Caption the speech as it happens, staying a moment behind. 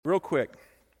Real quick,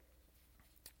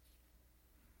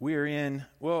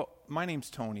 my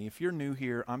name's Tony. If you're new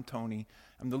here, I'm Tony.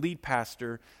 I'm the lead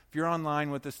pastor. If you're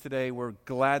online with us today, we're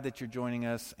glad that you're joining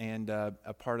us and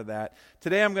a part of that.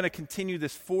 Today I'm going to continue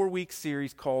this 4-week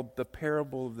series called The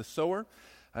Parable of the Sower.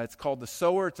 It's called The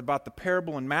Sower. It's about the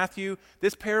parable in Matthew.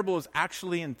 This parable is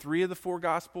actually in 3 of the 4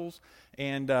 Gospels,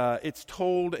 and it's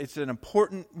an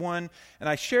important one. And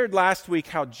I shared last week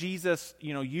how Jesus,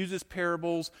 uses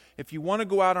parables. If you want to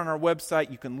go out on our website,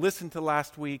 you can listen to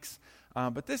last week's.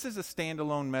 But this is a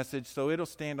standalone message, so it'll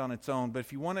stand on its own. But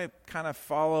if you want to kind of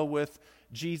follow with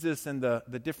Jesus and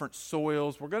the different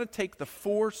soils, we're going to take the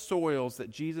 4 soils that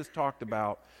Jesus talked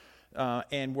about,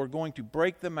 and we're going to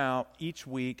break them out each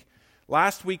week.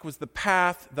 Last week was the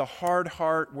path, the hard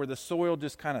heart, where the soil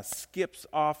just kind of skips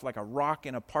off like a rock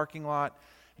in a parking lot.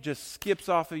 It just skips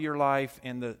off of your life,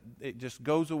 and it just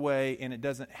goes away, and it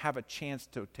doesn't have a chance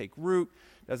to take root,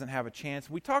 doesn't have a chance.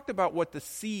 We talked about what the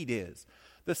seed is.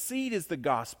 The seed is the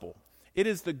gospel. It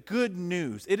is the good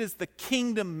news. It is the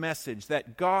kingdom message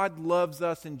that God loves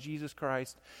us in Jesus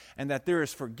Christ and that there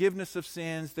is forgiveness of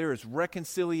sins, there is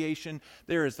reconciliation,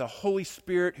 there is the Holy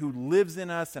Spirit who lives in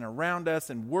us and around us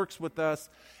and works with us,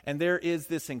 and there is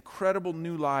this incredible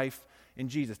new life in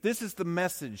Jesus. This is the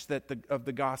message of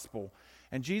the gospel.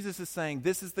 And Jesus is saying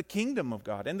this is the kingdom of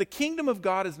God. And the kingdom of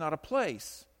God is not a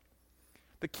place.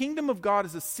 The kingdom of God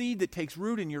is a seed that takes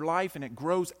root in your life and it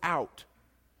grows out.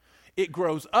 It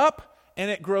grows up and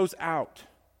it grows out.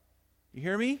 You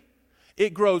hear me?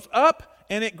 It grows up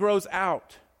and it grows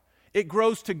out. It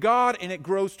grows to God and it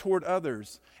grows toward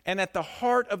others. And at the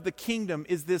heart of the kingdom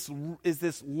is this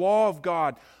law of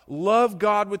God. Love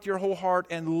God with your whole heart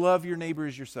and love your neighbor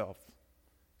as yourself.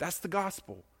 That's the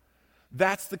gospel.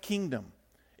 That's the kingdom.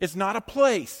 It's not a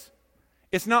place.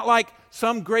 It's not like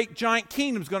some great giant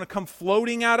kingdom is going to come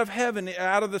floating out of heaven,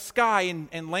 out of the sky,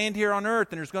 and land here on earth,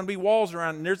 and there's going to be walls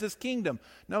around, and there's this kingdom.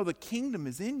 No, the kingdom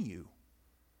is in you.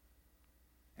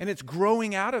 And it's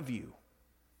growing out of you.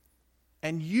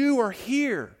 And you are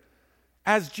here,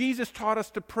 as Jesus taught us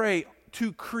to pray,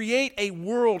 to create a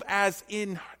world as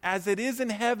it is in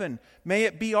heaven, may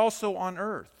it be also on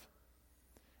earth.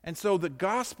 And so the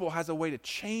gospel has a way to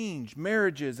change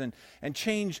marriages and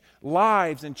change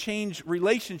lives and change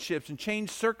relationships and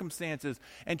change circumstances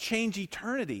and change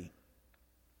eternity.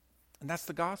 And that's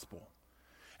the gospel.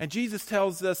 And Jesus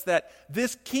tells us that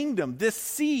this kingdom, this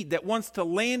seed that wants to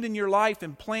land in your life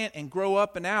and plant and grow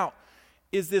up and out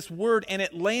is this word, and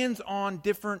it lands on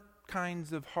different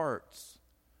kinds of hearts.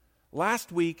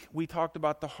 Last week we talked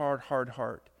about the hard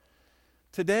heart.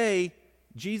 Today,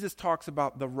 Jesus talks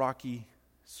about the rocky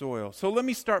soil. So let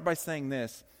me start by saying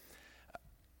this.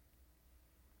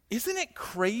 Isn't it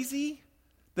crazy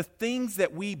the things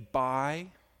that we buy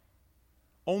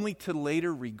only to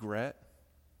later regret?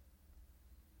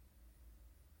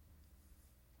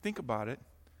 Think about it.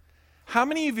 How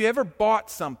many of you ever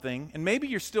bought something, and maybe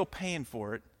you're still paying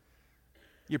for it?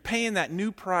 You're paying that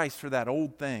new price for that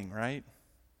old thing, right?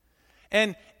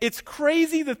 And it's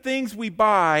crazy the things we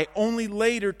buy only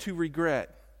later to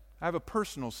regret. I have a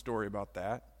personal story about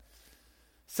that.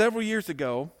 Several years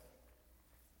ago,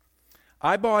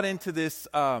 I bought into this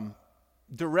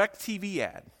DirecTV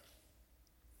ad.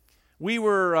 We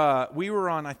were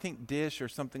on, I think, Dish or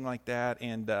something like that,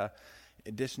 and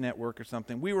Dish Network or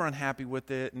something. We were unhappy with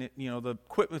it, and the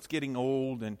equipment's getting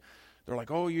old, and they're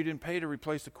like, "Oh, you didn't pay to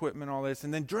replace equipment, all this."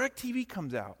 And then DirecTV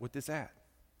comes out with this ad.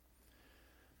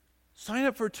 Sign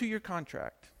up for a 2-year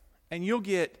contract, and you'll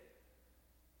get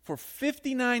for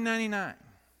 $59.99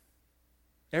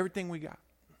 everything we got,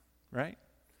 right?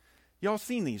 Y'all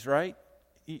seen these, right?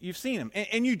 You've seen them.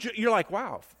 And you're like,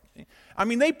 wow. I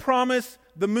mean, they promise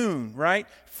the moon, right?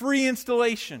 Free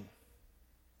installation.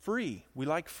 Free. We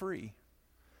like free.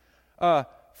 4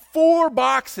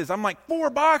 boxes. I'm like,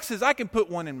 4 boxes? I can put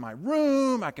one in my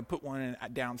room. I can put one in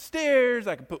downstairs.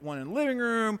 I can put one in the living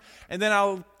room. And then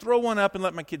I'll throw one up and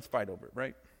let my kids fight over it,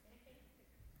 right?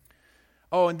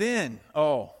 Oh, and then,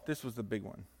 this was the big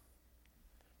one.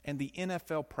 And the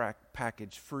NFL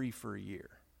package free for a year.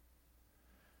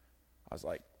 I was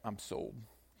like, I'm sold.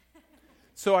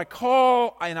 So I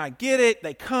call and I get it.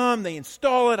 They come, they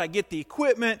install it. I get the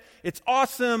equipment. It's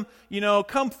awesome.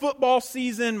 Come football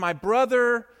season, my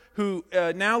brother, who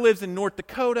now lives in North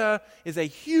Dakota, is a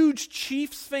huge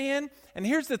Chiefs fan. And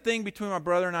here's the thing between my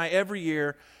brother and I every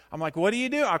year. I'm like, what do you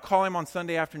do? I call him on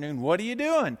Sunday afternoon. What are you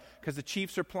doing? Because the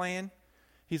Chiefs are playing.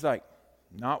 He's like,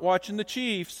 not watching the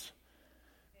Chiefs,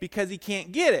 because he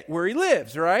can't get it where he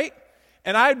lives, right?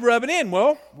 And I'd rub it in.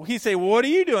 Well, he'd say, well, what are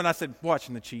you doing? I said,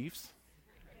 watching the Chiefs.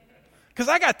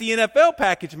 because I got the NFL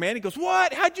package, man. He goes,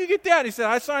 what? How'd you get that? He said,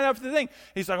 I signed up for the thing.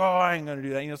 He's like, oh, I ain't going to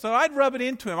do that. So I'd rub it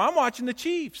into him. I'm watching the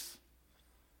Chiefs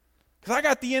because I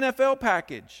got the NFL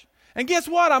package. And guess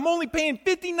what? I'm only paying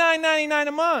 $59.99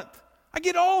 a month. I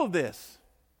get all of this.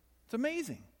 It's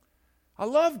amazing. I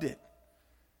loved it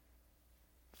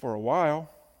for a while.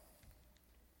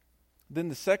 Then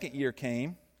the second year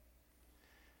came.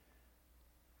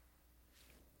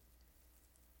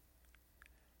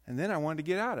 And then I wanted to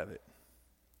get out of it.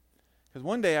 Because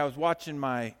one day I was watching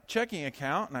my checking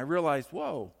account and I realized,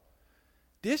 whoa,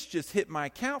 this just hit my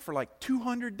account for like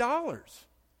 $200.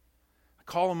 I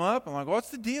call them up. I'm like, what's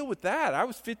the deal with that? I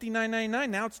was $59.99.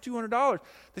 Now it's $200.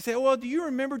 They say, well, do you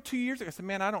remember 2 years ago? I said,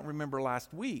 man, I don't remember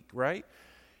last week, right?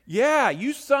 Yeah,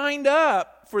 you signed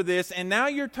up for this and now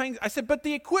you're telling. I said, but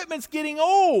the equipment's getting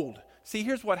old. See,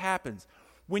 here's what happens.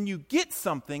 When you get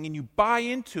something and you buy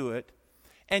into it,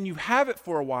 and you have it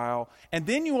for a while, and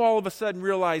then you all of a sudden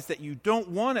realize that you don't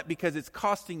want it because it's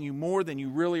costing you more than you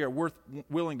really are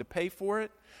willing to pay for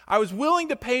it. I was willing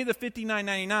to pay the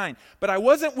 $59.99, but I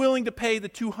wasn't willing to pay the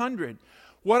 $200.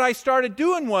 What I started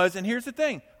doing was, and here's the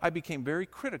thing, I became very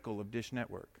critical of Dish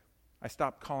Network. I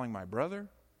stopped calling my brother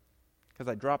because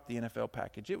I dropped the NFL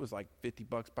package. It was like $50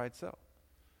 by itself.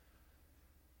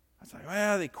 I was like,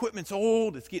 well, the equipment's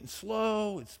old, it's getting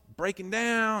slow, it's breaking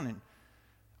down, and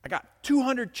I got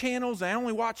 200 channels, I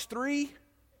only watch 3.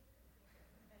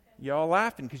 Y'all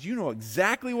laughing because you know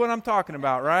exactly what I'm talking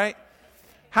about, right?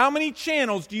 How many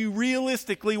channels do you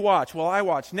realistically watch? Well, I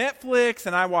watch Netflix,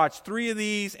 and I watch 3 of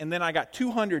these, and then I got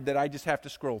 200 that I just have to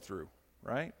scroll through,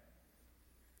 right?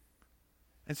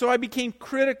 And so I became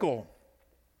critical.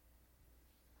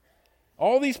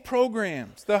 All these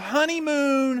programs. The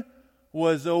honeymoon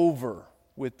was over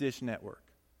with Dish Network.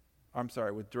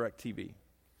 With DirecTV.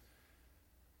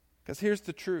 Because here's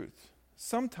the truth.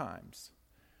 Sometimes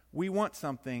we want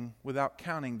something without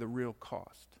counting the real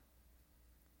cost.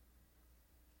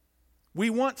 We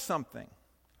want something.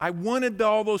 I wanted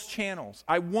all those channels.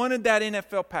 I wanted that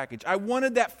NFL package. I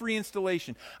wanted that free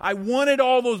installation. I wanted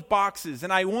all those boxes.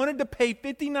 And I wanted to pay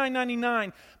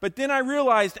 $59.99. But then I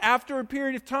realized after a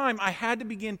period of time, I had to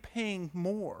begin paying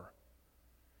more.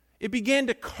 It began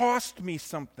to cost me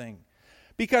something.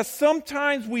 Because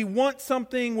sometimes we want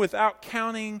something without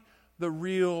counting the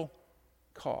real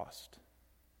cost.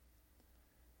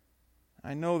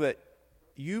 I know that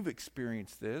you've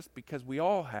experienced this because we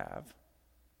all have.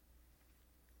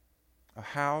 A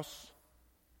house,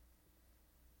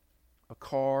 a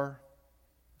car,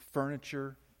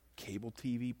 furniture, cable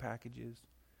TV packages.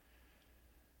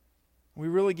 We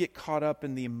really get caught up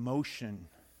in the emotion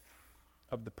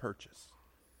of the purchase.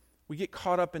 We get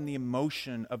caught up in the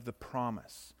emotion of the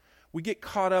promise. We get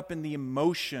caught up in the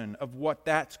emotion of what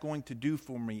that's going to do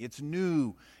for me. It's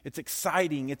new, it's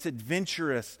exciting, it's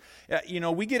adventurous.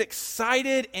 We get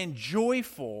excited and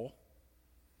joyful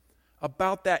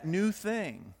about that new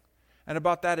thing and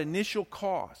about that initial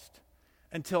cost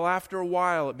until after a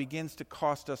while it begins to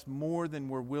cost us more than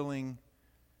we're willing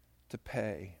to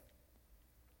pay.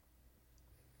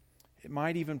 It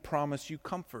might even promise you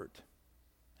comfort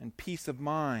and peace of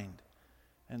mind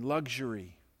and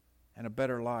luxury and a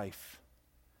better life.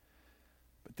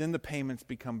 But then the payments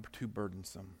become too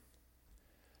burdensome.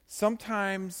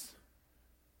 Sometimes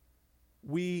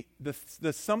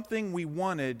the something we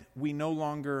wanted, we no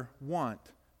longer want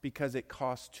because it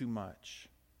costs too much.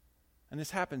 And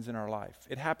this happens in our life.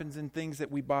 It happens in things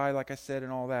that we buy, like I said,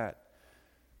 and all that.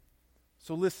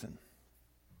 So listen.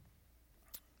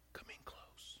 Come in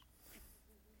close.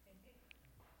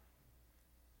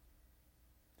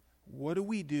 What do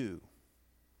we do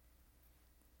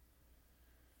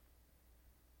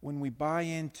when we buy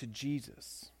into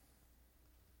Jesus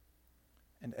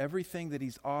and everything that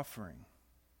He's offering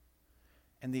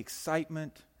and the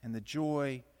excitement and the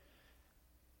joy?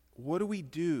 What do we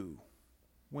do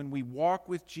when we walk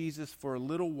with Jesus for a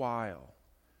little while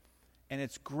and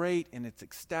it's great and it's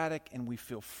ecstatic and we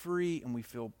feel free and we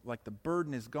feel like the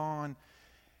burden is gone,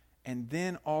 and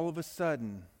then all of a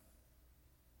sudden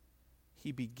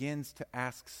He begins to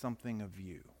ask something of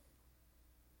you?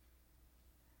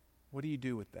 What do you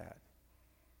do with that?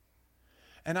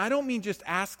 And I don't mean just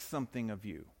ask something of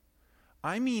you.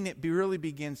 I mean it really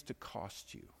begins to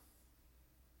cost you.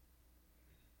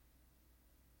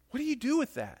 What do you do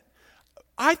with that?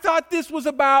 I thought this was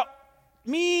about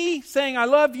me saying I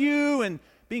love you and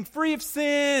being free of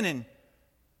sin, and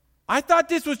I thought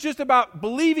this was just about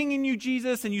believing in you,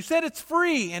 Jesus, and you said it's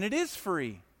free, and it is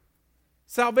free.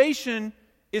 Salvation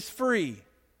is free.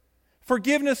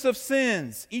 Forgiveness of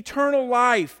sins, eternal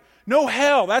life, no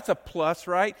hell. That's a plus,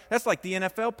 right? That's like the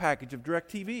NFL package of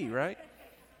DirecTV, right?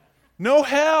 No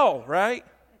hell, right?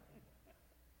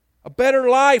 A better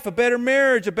life, a better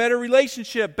marriage, a better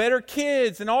relationship, better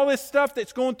kids, and all this stuff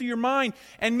that's going through your mind.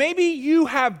 And maybe you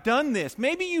have done this.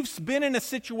 Maybe you've been in a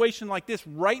situation like this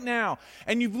right now,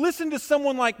 and you've listened to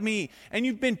someone like me, and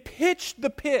you've been pitched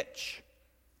the pitch.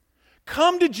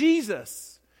 Come to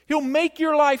Jesus. He'll make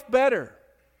your life better.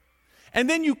 And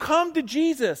then you come to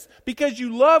Jesus because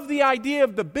you love the idea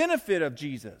of the benefit of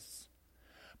Jesus.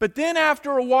 But then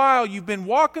after a while, you've been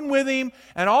walking with Him,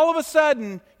 and all of a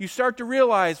sudden, you start to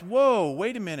realize, whoa,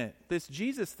 wait a minute, this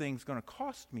Jesus thing's going to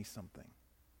cost me something.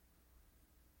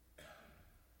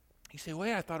 You say,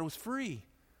 wait, I thought it was free.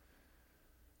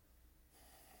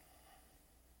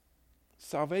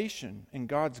 Salvation in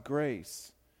God's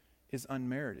grace is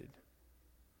unmerited.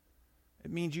 It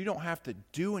means you don't have to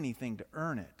do anything to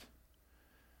earn it.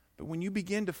 But when you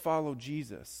begin to follow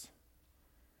Jesus,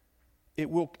 it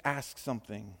will ask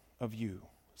something of you.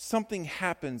 Something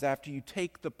happens after you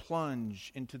take the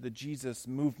plunge into the Jesus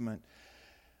movement.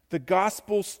 The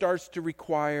gospel starts to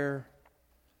require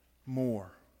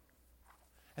more.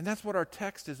 And that's what our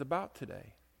text is about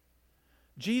today.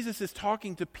 Jesus is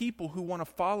talking to people who want to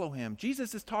follow Him.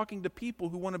 Jesus is talking to people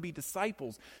who want to be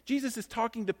disciples. Jesus is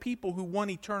talking to people who want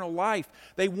eternal life.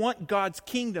 They want God's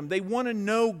kingdom. They want to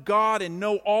know God and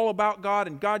know all about God,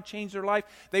 and God changed their life.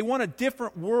 They want a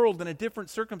different world and a different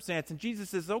circumstance. And Jesus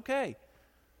says, okay,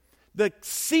 the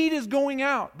seed is going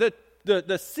out.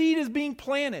 The seed is being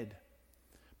planted.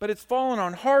 But it's fallen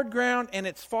on hard ground, and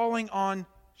it's falling on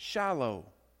shallow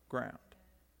ground.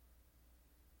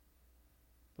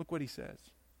 Look what He says.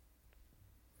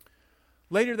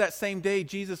 Later that same day,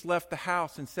 Jesus left the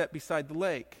house and sat beside the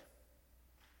lake.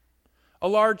 A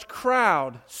large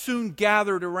crowd soon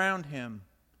gathered around Him.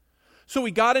 So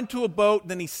He got into a boat,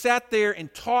 then He sat there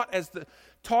and taught as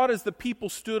the people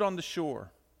stood on the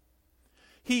shore.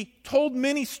 He told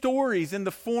many stories in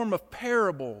the form of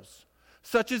parables,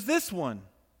 such as this one.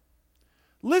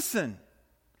 Listen,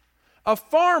 a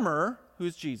farmer, who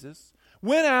is Jesus,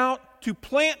 went out to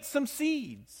plant some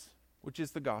seeds, which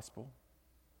is the gospel.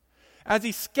 As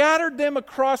he scattered them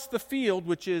across the field,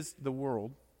 which is the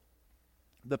world,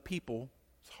 the people's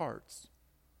hearts,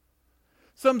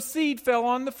 some seed fell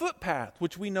on the footpath,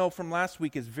 which we know from last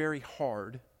week is very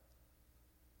hard.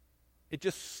 It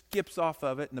just skips off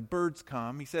of it, and the birds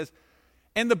come. He says,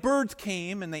 and the birds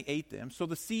came and they ate them, so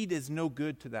the seed is no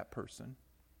good to that person.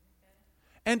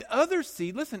 And other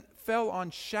seed, listen, fell on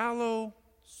shallow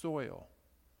soil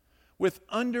with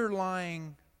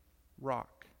underlying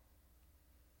rock.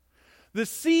 The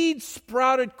seed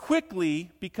sprouted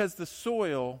quickly because the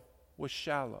soil was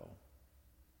shallow.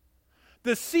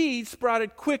 The seed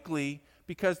sprouted quickly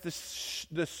because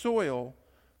the soil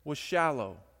was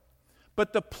shallow.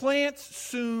 But the plants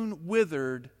soon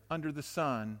withered under the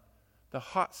sun, the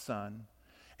hot sun,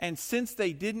 and since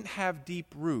they didn't have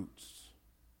deep roots,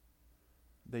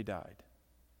 they died.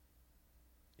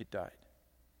 It died.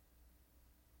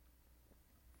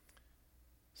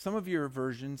 Some of your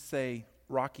versions say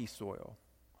rocky soil.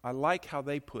 I like how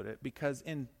they put it because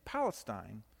in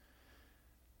Palestine,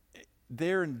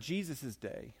 there in Jesus'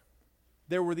 day,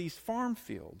 there were these farm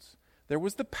fields. There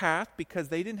was the path because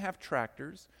they didn't have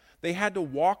tractors. They had to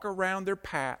walk around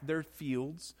their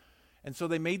fields. And so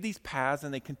they made these paths,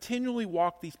 and they continually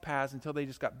walked these paths until they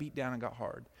just got beat down and got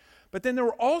hard. But then there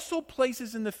were also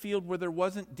places in the field where there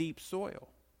wasn't deep soil.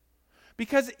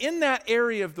 Because in that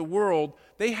area of the world,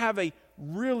 they have a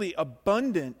really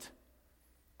abundance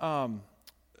of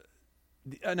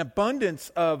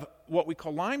what we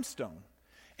call limestone.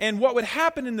 And what would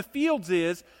happen in the fields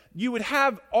is you would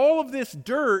have all of this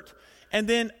dirt, and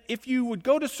then if you would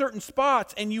go to certain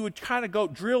spots and you would kind of go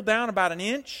drill down about an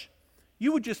inch,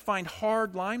 you would just find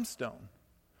hard limestone.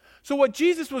 So what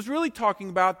Jesus was really talking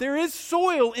about, there is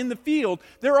soil in the field.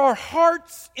 There are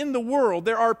hearts in the world.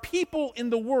 There are people in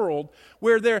the world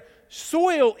where their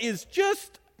soil is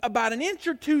just about an inch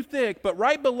or two thick, but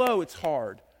right below it's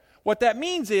hard. What that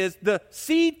means is the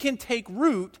seed can take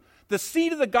root. The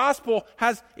seed of the gospel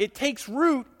it takes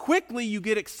root quickly. You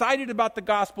get excited about the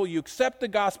gospel. You accept the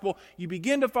gospel. You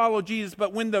begin to follow Jesus.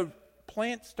 But when the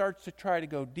plant starts to try to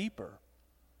go deeper,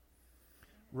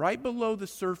 right below the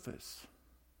surface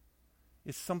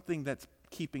is something that's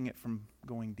keeping it from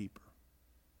going deeper.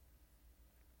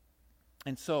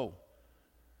 And so,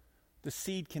 the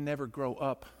seed can never grow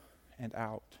up and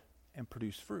out and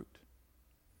produce fruit,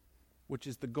 which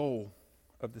is the goal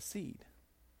of the seed.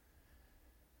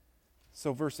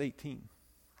 So verse 18.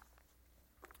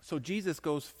 So Jesus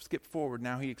skip forward,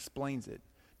 now he explains it.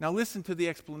 Now listen to the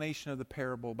explanation of the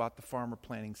parable about the farmer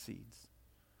planting seeds.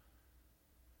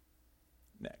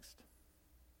 Next.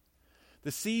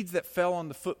 The seeds that fell on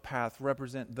the footpath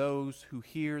represent those who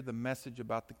hear the message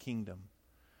about the kingdom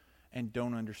and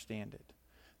don't understand it.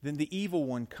 Then the evil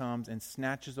one comes and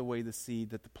snatches away the seed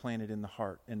that the planted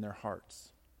in their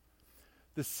hearts.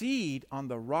 The seed on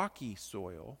the rocky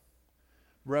soil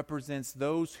represents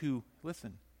those who,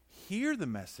 listen, hear the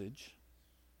message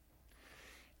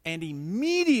and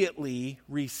immediately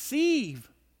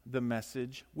receive the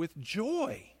message with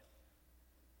joy.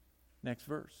 Next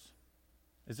verse.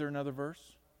 Is there another verse?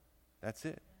 That's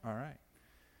it. All right.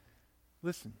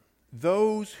 Listen.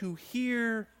 Those who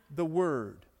hear the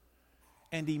word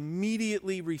and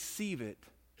immediately receive it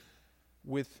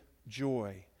with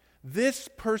joy. This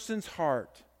person's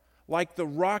heart, like the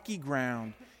rocky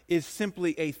ground, is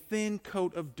simply a thin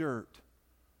coat of dirt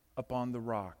upon the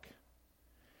rock.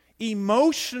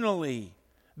 Emotionally,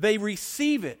 they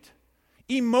receive it.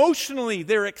 Emotionally,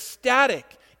 they're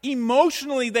ecstatic.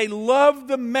 Emotionally, they love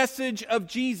the message of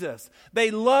Jesus. They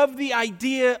love the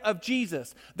idea of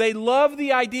Jesus. They love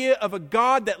the idea of a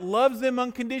God that loves them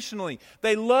unconditionally.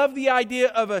 They love the idea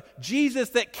of a Jesus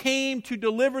that came to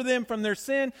deliver them from their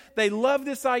sin. They love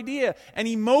this idea. And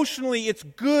emotionally, it's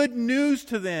good news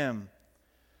to them.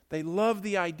 They love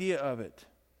the idea of it.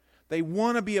 They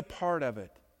want to be a part of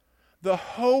it. The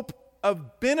hope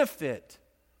of benefit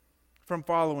from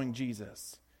following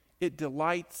Jesus. It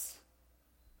delights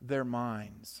their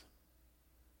minds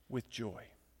with joy.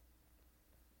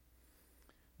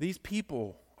 These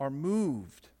people are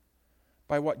moved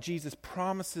by what Jesus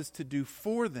promises to do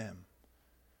for them.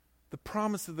 The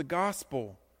promise of the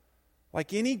gospel,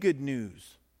 like any good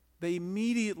news, they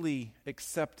immediately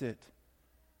accept it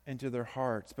into their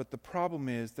hearts. But the problem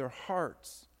is their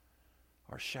hearts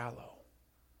are shallow.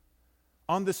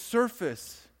 On the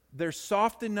surface, they're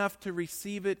soft enough to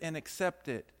receive it and accept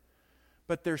it.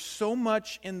 But there's so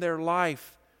much in their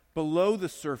life below the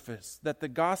surface that the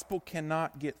gospel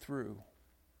cannot get through.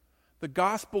 The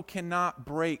gospel cannot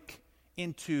break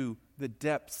into the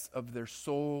depths of their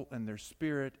soul and their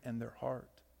spirit and their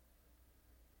heart.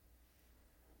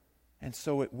 And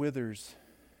so it withers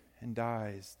and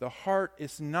dies. The heart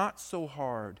is not so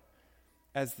hard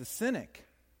as the cynic.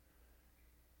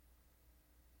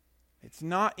 It's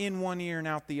not in one ear and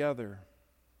out the other.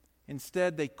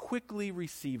 Instead, they quickly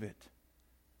receive it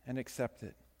and accept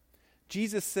it.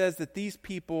 Jesus says that these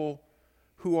people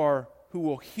who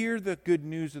will hear the good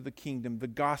news of the kingdom, the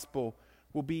gospel,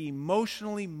 will be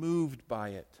emotionally moved by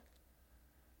it.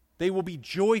 They will be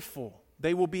joyful.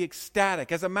 They will be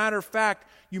ecstatic. As a matter of fact,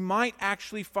 you might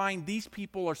actually find these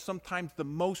people are sometimes the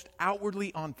most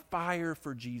outwardly on fire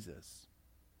for Jesus.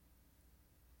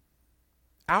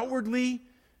 Outwardly,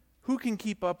 who can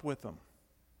keep up with them?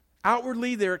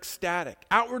 Outwardly, they're ecstatic.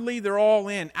 Outwardly, they're all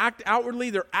in.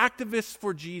 Outwardly, they're activists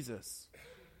for Jesus.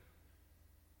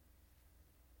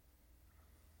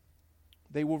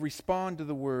 They will respond to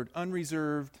the word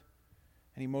unreserved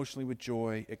and emotionally with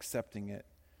joy, accepting it.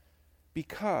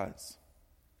 Because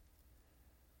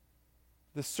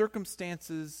the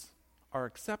circumstances are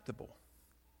acceptable.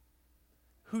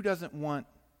 Who doesn't want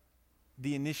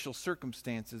the initial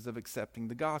circumstances of accepting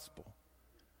the gospel?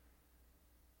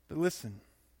 But listen.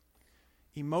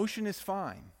 Emotion is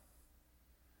fine,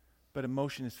 but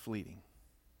emotion is fleeting.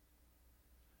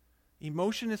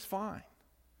 Emotion is fine,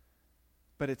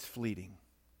 but it's fleeting.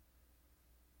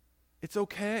 It's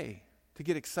okay to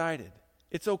get excited.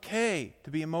 It's okay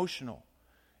to be emotional.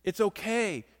 It's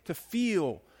okay to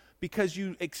feel because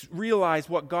you realize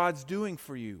what God's doing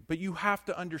for you. But you have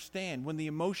to understand when the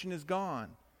emotion is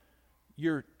gone,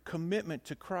 your commitment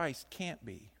to Christ can't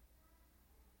be.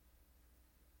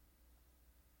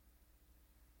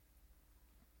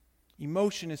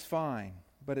 Emotion is fine,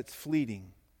 but it's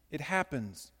fleeting. It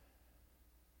happens.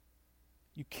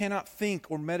 You cannot think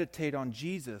or meditate on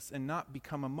Jesus and not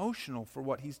become emotional for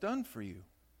what He's done for you.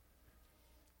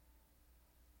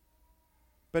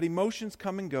 But emotions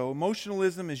come and go.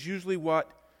 Emotionalism is usually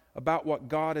about what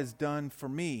God has done for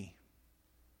me.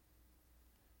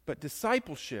 But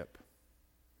discipleship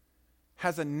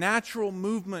has a natural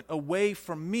movement away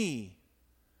from me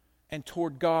and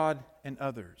toward God and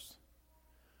others.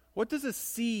 What does a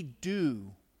seed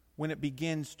do when it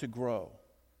begins to grow?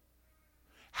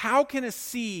 How can a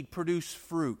seed produce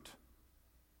fruit?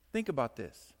 Think about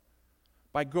this.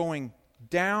 By going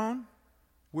down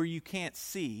where you can't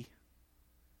see.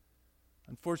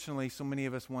 Unfortunately, so many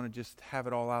of us want to just have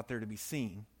it all out there to be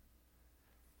seen.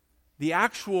 The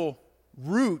actual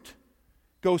root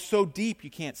goes so deep you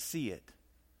can't see it.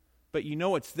 But you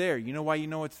know it's there. You know why you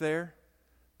know it's there?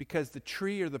 Because the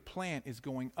tree or the plant is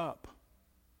going up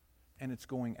and it's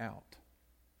going out.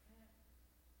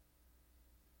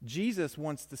 Jesus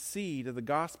wants the seed of the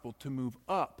gospel to move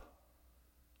up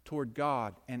toward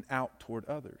God and out toward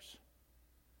others.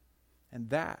 And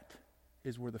that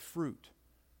is where the fruit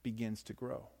begins to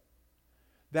grow.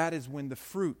 That is when the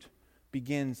fruit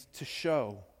begins to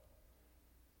show.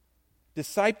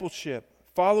 Discipleship,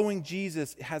 following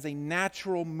Jesus, has a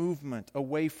natural movement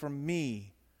away from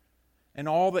me and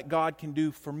all that God can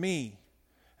do for me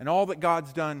and all that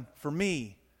God's done for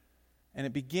me. And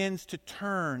it begins to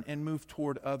turn and move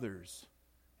toward others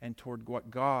and toward what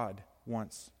God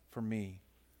wants for me.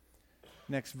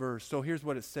 Next verse. So here's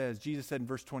what it says. Jesus said in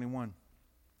verse 21,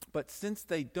 "But since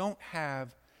they don't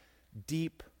have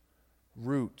deep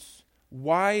roots."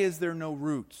 Why is there no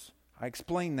roots? I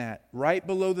explained that. Right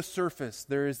below the surface,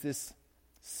 there is this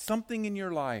something in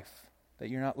your life that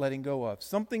you're not letting go of.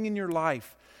 Something in your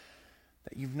life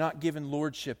that you've not given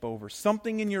lordship over.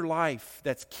 Something in your life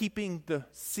that's keeping the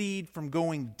seed from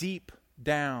going deep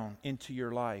down into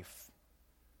your life.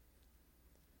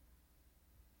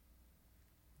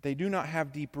 They do not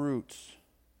have deep roots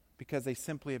because they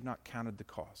simply have not counted the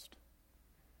cost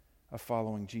of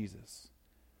following Jesus.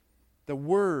 The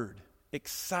Word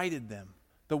excited them.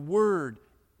 The Word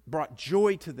brought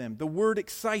joy to them. The Word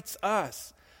excites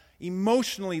us.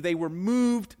 Emotionally, they were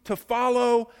moved to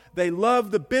follow. They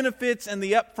loved the benefits and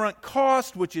the upfront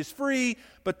cost, which is free,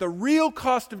 but the real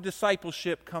cost of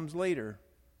discipleship comes later.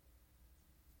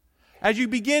 As you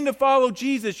begin to follow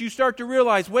Jesus, you start to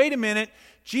realize, wait a minute,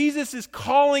 Jesus is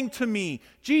calling to me.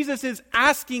 Jesus is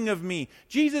asking of me.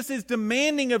 Jesus is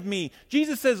demanding of me.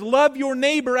 Jesus says, love your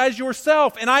neighbor as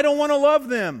yourself, and I don't want to love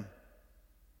them.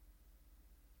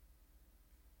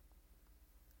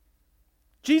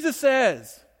 Jesus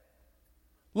says,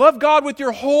 love God with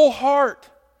your whole heart.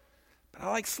 But I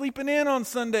like sleeping in on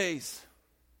Sundays.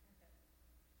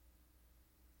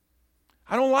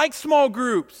 I don't like small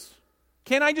groups.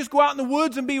 Can't I just go out in the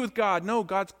woods and be with God? No,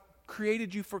 God's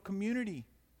created you for community.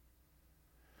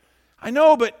 I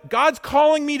know, but God's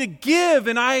calling me to give,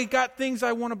 and I got things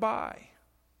I want to buy.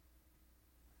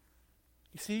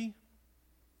 You see?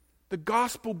 The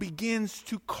gospel begins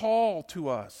to call to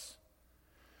us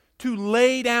to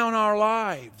lay down our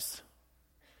lives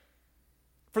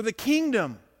for the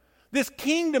kingdom. This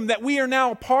kingdom that we are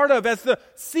now a part of, as the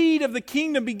seed of the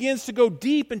kingdom begins to go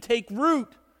deep and take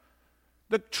root.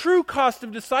 The true cost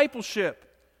of discipleship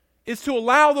is to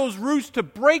allow those roots to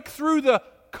break through the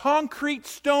concrete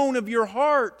stone of your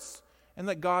hearts and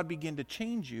let God begin to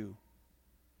change you.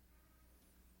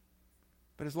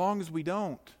 But as long as we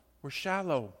don't, we're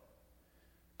shallow,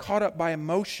 caught up by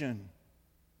emotion.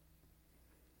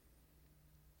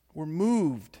 We're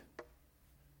moved,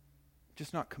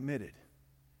 just not committed.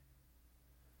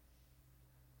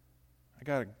 I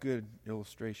got a good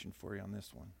illustration for you on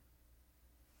this one.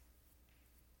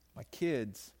 My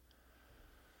kids,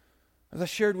 as I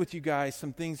shared with you guys,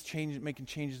 some things making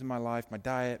changes in my life, my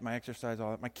diet, my exercise,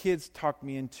 all that. My kids talked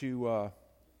me into,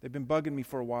 they've been bugging me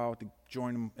for a while to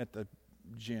join them at the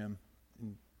gym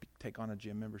and take on a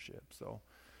gym membership. So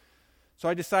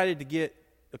I decided to get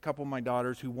a couple of my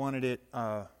daughters who wanted it,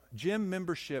 gym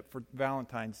membership for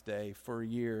Valentine's Day for a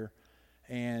year,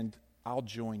 and I'll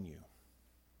join you.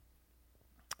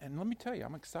 And let me tell you,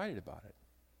 I'm excited about it.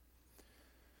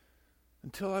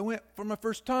 Until I went for my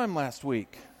first time last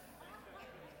week.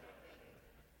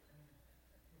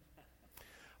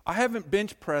 I haven't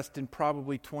bench pressed in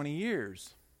probably 20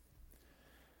 years.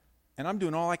 And I'm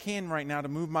doing all I can right now to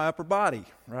move my upper body,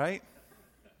 right?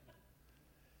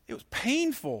 It was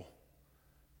painful.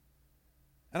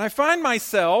 And I find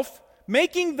myself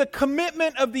making the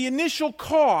commitment of the initial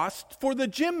cost for the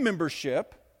gym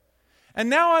membership.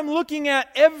 And now I'm looking at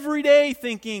every day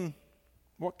thinking,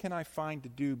 what can I find to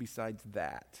do besides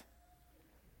that?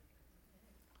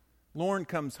 Lauren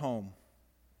comes home.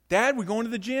 Dad, we going to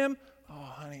the gym? Oh,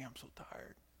 honey, I'm so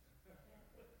tired.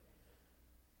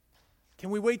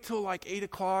 Can we wait till like 8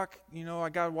 o'clock? You know, I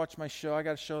got to watch my show. I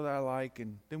got a show that I like,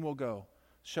 and then we'll go.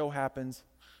 Show happens.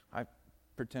 I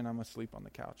pretend I'm asleep on the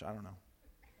couch. I don't know.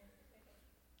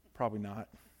 Probably not.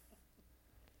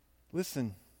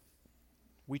 Listen,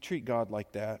 we treat God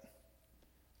like that.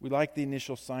 We like the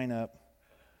initial sign up.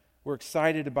 We're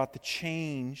excited about the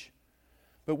change.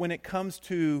 But when it comes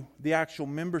to the actual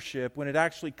membership, when it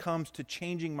actually comes to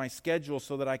changing my schedule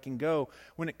so that I can go,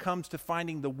 when it comes to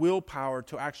finding the willpower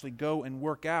to actually go and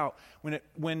work out,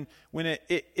 when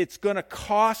it's going to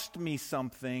cost me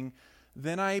something,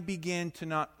 then I begin to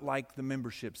not like the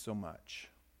membership so much.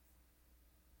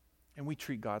 And we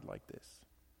treat God like this.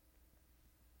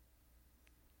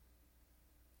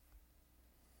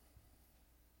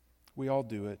 We all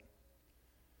do it.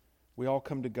 We all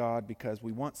come to God because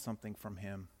we want something from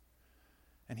Him.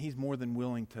 And He's more than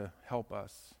willing to help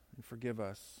us and forgive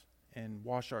us and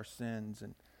wash our sins.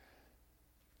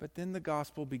 But then the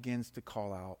gospel begins to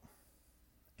call out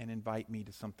and invite me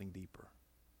to something deeper.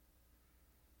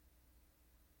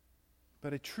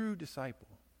 But a true disciple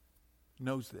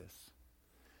knows this,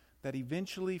 that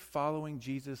eventually following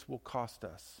Jesus will cost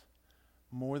us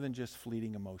more than just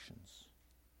fleeting emotions.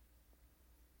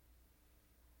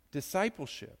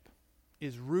 Discipleship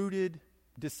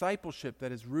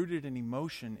that is rooted in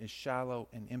emotion is shallow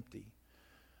and empty.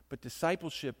 But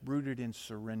discipleship rooted in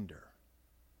surrender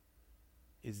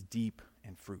is deep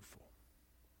and fruitful.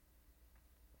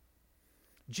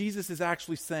 Jesus is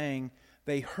actually saying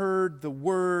they heard the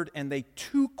word and they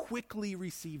too quickly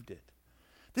received it.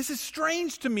 This is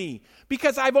strange to me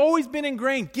because I've always been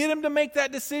ingrained. Get them to make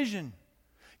that decision.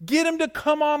 Get them to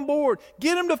come on board.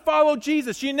 Get them to follow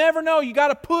Jesus. You never know. You got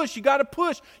to push. You got to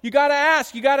push. You got to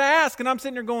ask. You got to ask. And I'm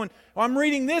sitting there going, well, I'm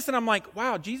reading this and I'm like,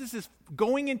 wow, Jesus is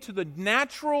going into the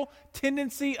natural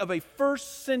tendency of a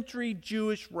first century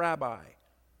Jewish rabbi.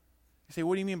 You say,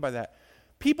 what do you mean by that?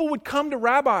 People would come to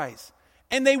rabbis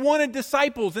and they wanted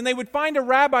disciples and they would find a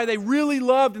rabbi they really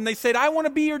loved and they said, I want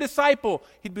to be your disciple.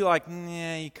 He'd be like,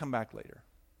 nah, you come back later.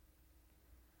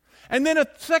 And then a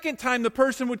second time the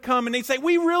person would come and they'd say,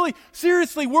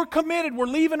 seriously, we're committed. We're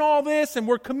leaving all this and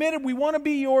we're committed. We want to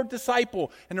be your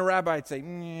disciple. And the rabbi would say,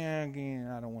 yeah,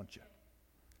 I don't want you.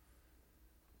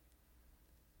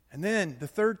 And then the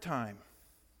third time,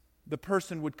 the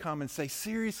person would come and say,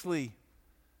 seriously,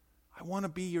 I want to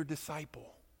be your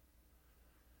disciple.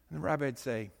 And the rabbi would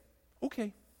say,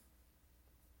 okay.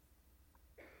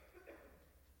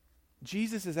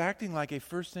 Jesus is acting like a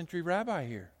first century rabbi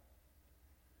here.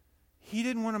 He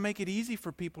didn't want to make it easy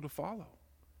for people to follow.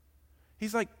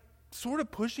 He's like sort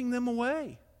of pushing them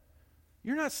away.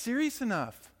 You're not serious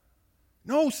enough.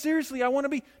 No, seriously, I want to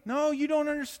be. No, you don't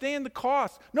understand the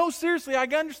cost. No, seriously, I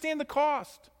understand the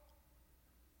cost.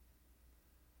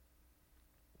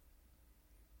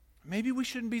 Maybe we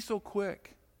shouldn't be so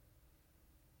quick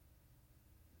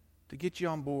to get you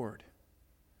on board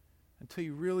until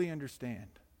you really understand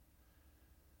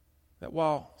that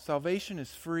while salvation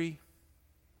is free,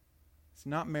 it's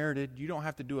not merited. You don't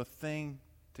have to do a thing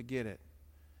to get it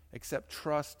except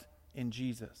trust in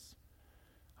Jesus.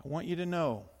 I want you to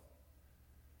know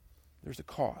there's a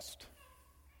cost.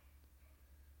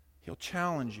 He'll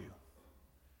challenge you.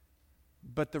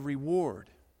 But the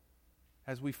reward,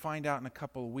 as we find out in a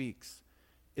couple of weeks,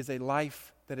 is a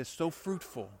life that is so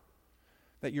fruitful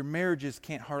that your marriages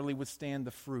can't hardly withstand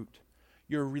the fruit.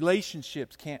 Your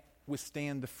relationships can't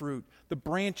withstand the fruit. The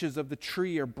branches of the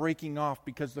tree are breaking off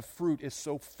because the fruit is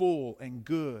so full and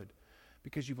good,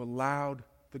 because you've allowed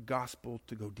the gospel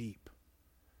to go deep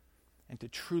and to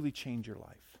truly change your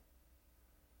life.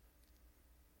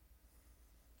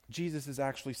 Jesus is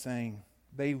actually saying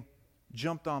they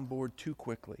jumped on board too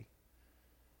quickly.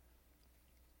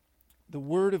 The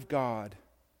Word of God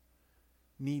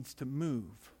needs to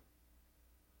move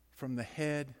from the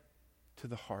head to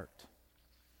the heart.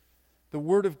 The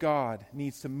Word of God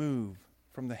needs to move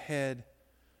from the head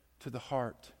to the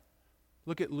heart.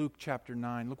 Look at Luke chapter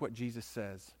 9. Look what Jesus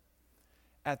says.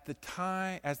 As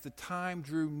the time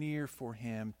drew near for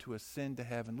him to ascend to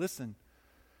heaven. Listen,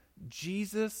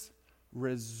 Jesus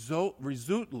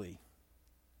resolutely,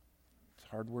 it's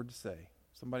a hard word to say.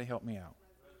 Somebody help me out.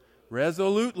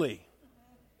 Resolutely.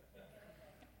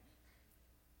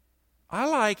 I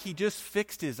like he just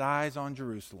fixed his eyes on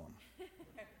Jerusalem.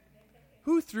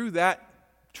 Who threw that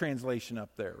translation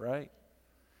up there, right?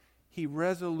 He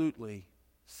resolutely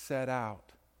set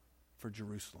out for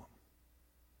Jerusalem.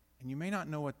 And you may not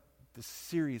know what the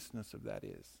seriousness of that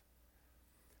is.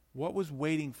 What was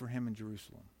waiting for him in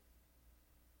Jerusalem?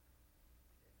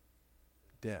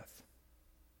 Death.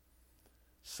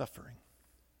 Suffering.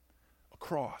 A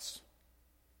cross.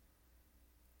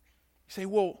 You say,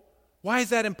 well, why is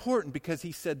that important? Because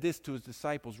he said this to his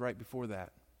disciples right before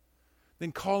that.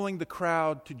 Then calling the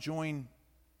crowd to join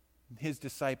his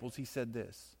disciples, he said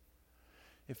this: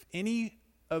 if any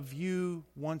of you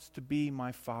wants to be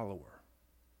my follower,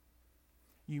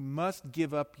 you must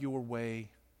give up your way,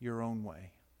 your own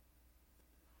way.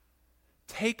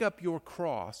 Take up your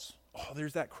cross,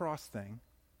 there's that cross thing,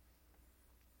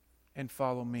 and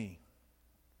follow me.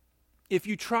 If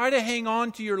you try to hang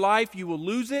on to your life, you will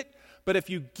lose it. But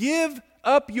if you give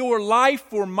up your life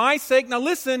for my sake, now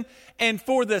listen, and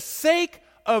for the sake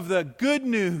of the good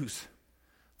news,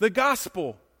 the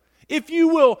gospel, if you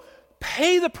will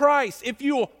pay the price, if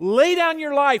you will lay down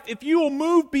your life, if you will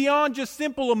move beyond just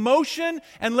simple emotion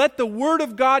and let the Word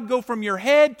of God go from your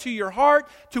head to your heart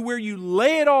to where you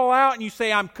lay it all out and you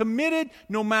say, I'm committed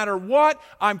no matter what,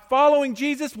 I'm following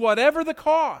Jesus, whatever the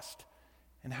cost,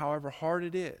 and however hard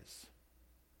it is,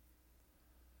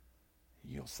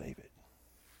 you'll save it.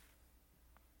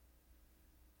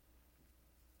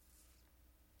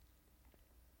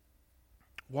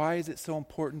 Why is it so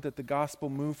important that the gospel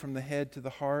move from the head to the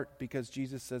heart? Because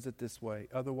Jesus says it this way.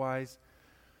 Otherwise,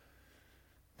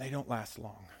 they don't last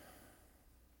long.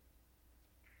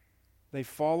 They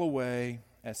fall away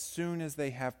as soon as they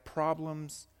have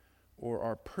problems or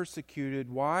are persecuted.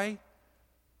 Why?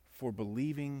 For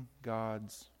believing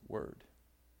God's word.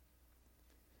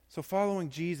 So following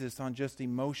Jesus on just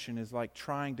emotion is like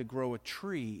trying to grow a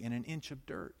tree in an inch of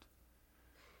dirt.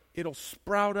 It'll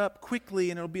sprout up quickly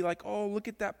and it'll be like, oh, look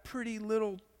at that pretty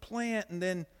little plant. And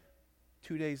then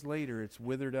 2 days later, it's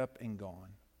withered up and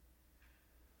gone.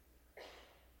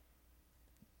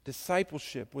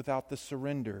 Discipleship without the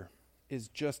surrender is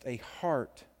just a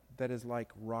heart that is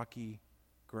like rocky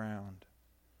ground.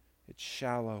 It's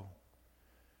shallow.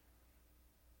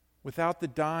 Without the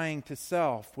dying to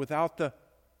self, without the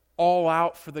all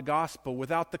out for the gospel,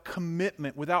 without the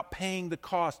commitment, without paying the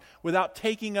cost, without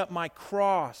taking up my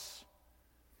cross.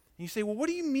 And you say, well, what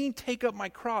do you mean take up my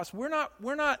cross?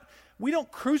 We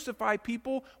don't crucify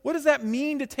people. What does that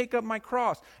mean to take up my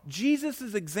cross?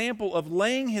 Jesus' example of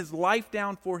laying his life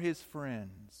down for his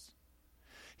friends.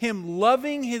 Him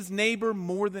loving his neighbor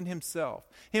more than himself.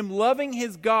 Him loving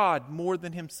his God more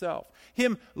than himself.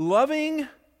 Him loving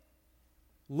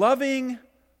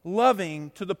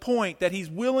to the point that he's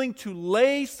willing to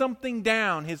lay something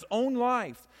down, his own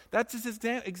life. That's his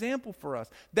example for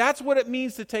us. That's what it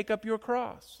means to take up your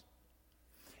cross,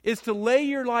 is to lay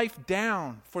your life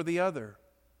down for the other.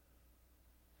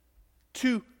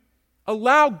 To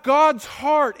allow God's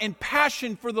heart and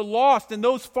passion for the lost and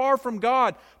those far from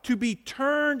God to be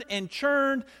turned and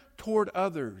churned toward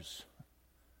others.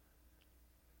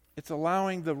 It's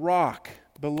allowing the rock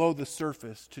below the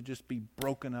surface to just be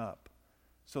broken up,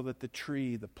 so that the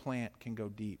tree, the plant, can go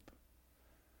deep.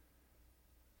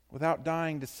 Without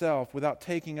dying to self, without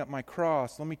taking up my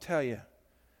cross, let me tell you,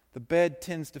 the bed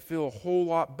tends to feel a whole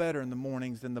lot better in the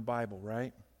mornings than the Bible,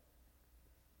 right?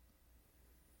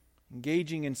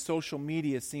 Engaging in social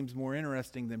media seems more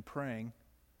interesting than praying.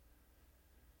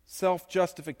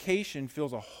 Self-justification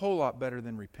feels a whole lot better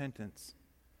than repentance.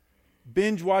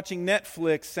 Binge watching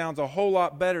Netflix sounds a whole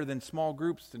lot better than small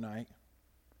groups tonight.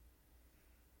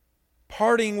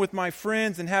 Partying with my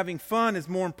friends and having fun is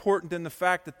more important than the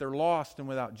fact that they're lost and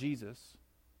without Jesus.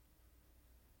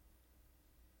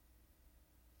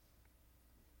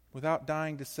 Without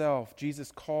dying to self,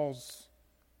 Jesus' call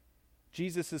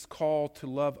to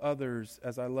love others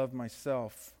as I love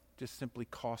myself just simply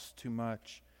costs too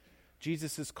much.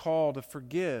 Jesus' call to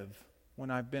forgive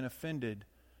when I've been offended,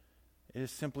 it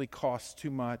simply costs too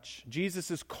much.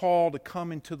 Jesus' call to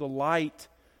come into the light,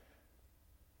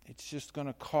 it's just going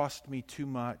to cost me too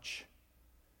much.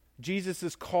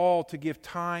 Jesus' call to give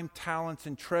time, talents,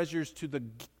 and treasures to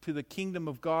the kingdom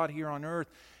of God here on earth,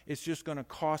 it's just going to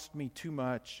cost me too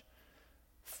much.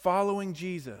 Following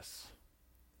Jesus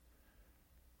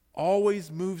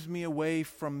always moves me away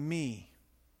from me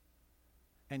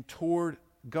and toward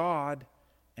God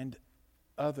and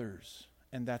others,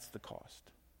 and that's the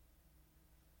cost.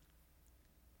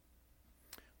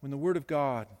 When the Word of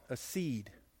God, a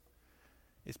seed,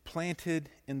 is planted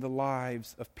in the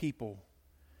lives of people,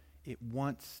 it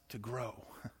wants to grow.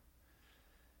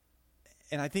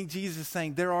 And I think Jesus is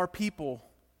saying there are people,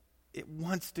 it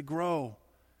wants to grow,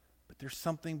 but there's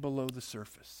something below the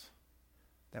surface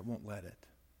that won't let it.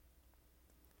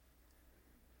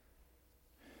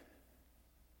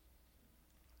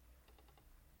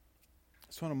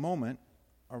 So in a moment,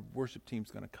 our worship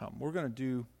team's going to come. We're going to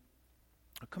do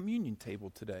a communion table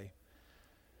today.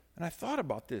 And I thought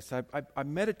about this. I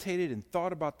meditated and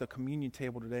thought about the communion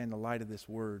table today in the light of this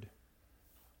word.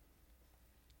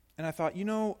 And I thought,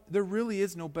 there really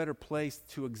is no better place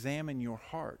to examine your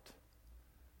heart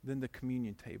than the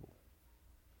communion table.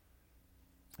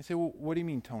 I say, well, what do you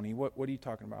mean, Tony? What are you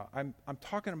talking about? I'm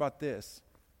talking about this.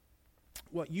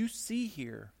 What you see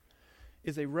here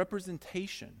is a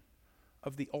representation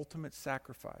of the ultimate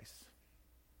sacrifice.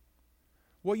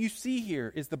 What you see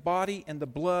here is the body and the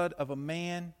blood of a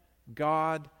man,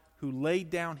 God, who laid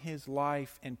down his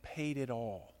life and paid it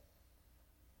all.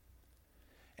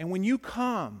 And when you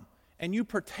come and you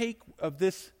partake of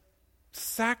this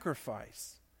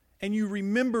sacrifice and you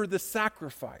remember the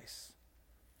sacrifice,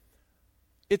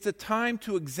 it's a time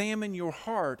to examine your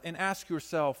heart and ask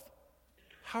yourself,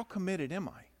 how committed am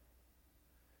I?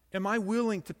 Am I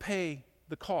willing to pay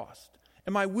the cost?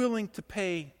 Am I willing to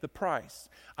pay the price?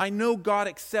 I know God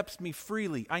accepts me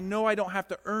freely. I know I don't have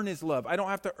to earn His love. I don't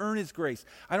have to earn His grace.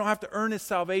 I don't have to earn His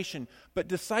salvation. But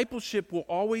discipleship will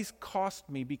always cost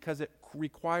me because it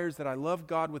requires that I love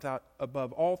God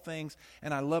above all things,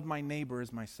 and I love my neighbor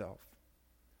as myself.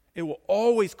 It will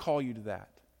always call you to that.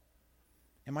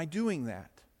 Am I doing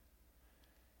that?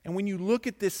 And when you look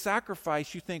at this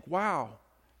sacrifice, you think, wow,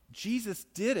 Jesus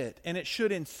did it, and it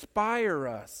should inspire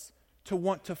us to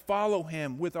want to follow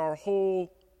Him with our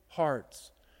whole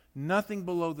hearts. Nothing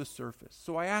below the surface.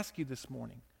 So I ask you this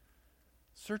morning,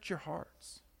 search your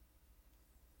hearts.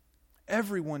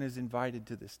 Everyone is invited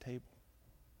to this table.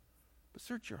 But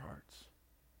search your hearts.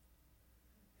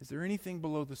 Is there anything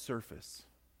below the surface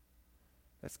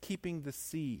that's keeping the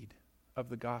seed of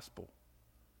the gospel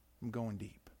from going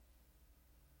deep?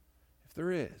 If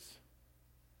there is,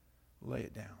 lay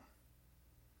it down.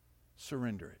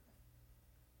 Surrender it.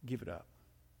 Give it up.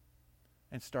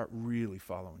 And start really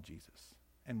following Jesus.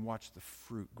 And watch the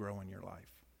fruit grow in your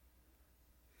life.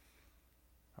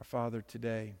 Our Father,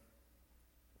 today,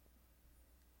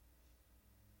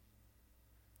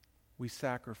 we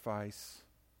sacrifice.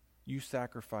 You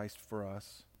sacrificed for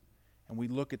us. And we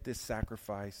look at this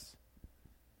sacrifice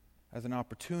as an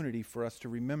opportunity for us to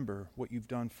remember what you've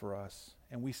done for us.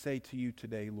 And we say to you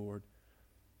today, Lord,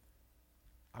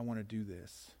 I want to do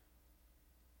this.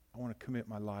 I want to commit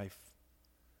my life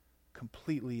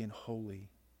completely and wholly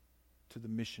to the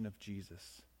mission of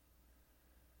Jesus.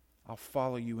 I'll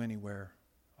follow you anywhere.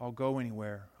 I'll go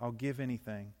anywhere. I'll give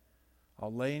anything.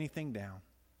 I'll lay anything down.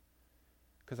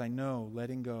 Because I know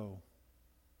letting go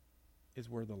is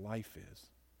where the life is.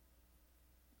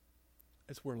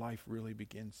 It's where life really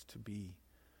begins to be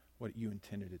what you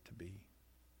intended it to be.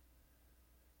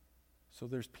 So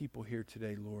there's people here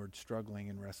today, Lord, struggling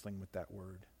and wrestling with that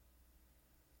word.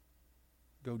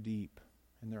 Go deep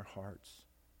in their hearts.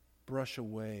 Brush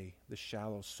away the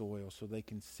shallow soil so they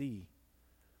can see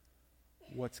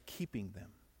what's keeping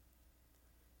them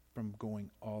from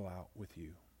going all out with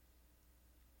you.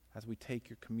 As we take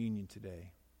your communion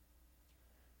today,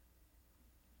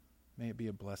 may it be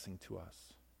a blessing to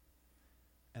us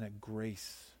and a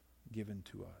grace given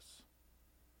to us.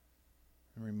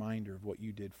 A reminder of what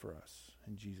you did for us.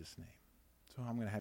 In Jesus' name. So I'm going to have